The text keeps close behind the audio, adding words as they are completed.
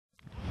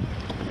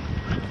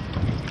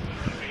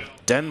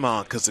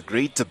Denmark has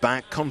agreed to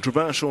back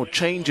controversial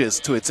changes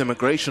to its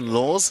immigration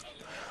laws.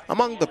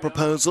 Among the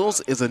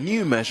proposals is a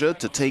new measure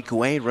to take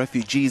away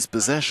refugees'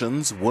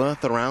 possessions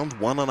worth around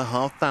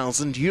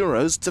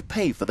 €1,500 to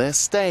pay for their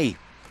stay.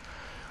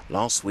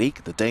 Last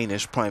week, the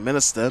Danish Prime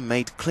Minister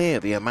made clear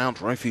the amount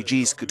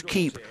refugees could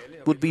keep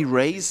would be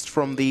raised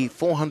from the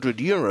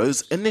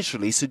 €400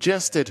 initially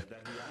suggested.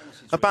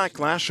 A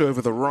backlash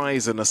over the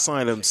rise in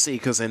asylum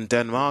seekers in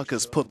Denmark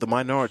has put the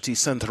minority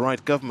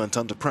centre-right government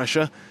under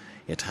pressure.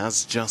 It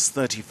has just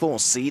 34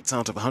 seats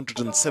out of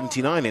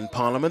 179 in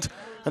Parliament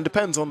and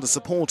depends on the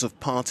support of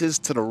parties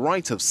to the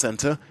right of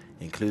centre,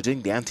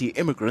 including the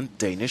anti-immigrant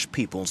Danish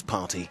People's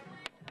Party.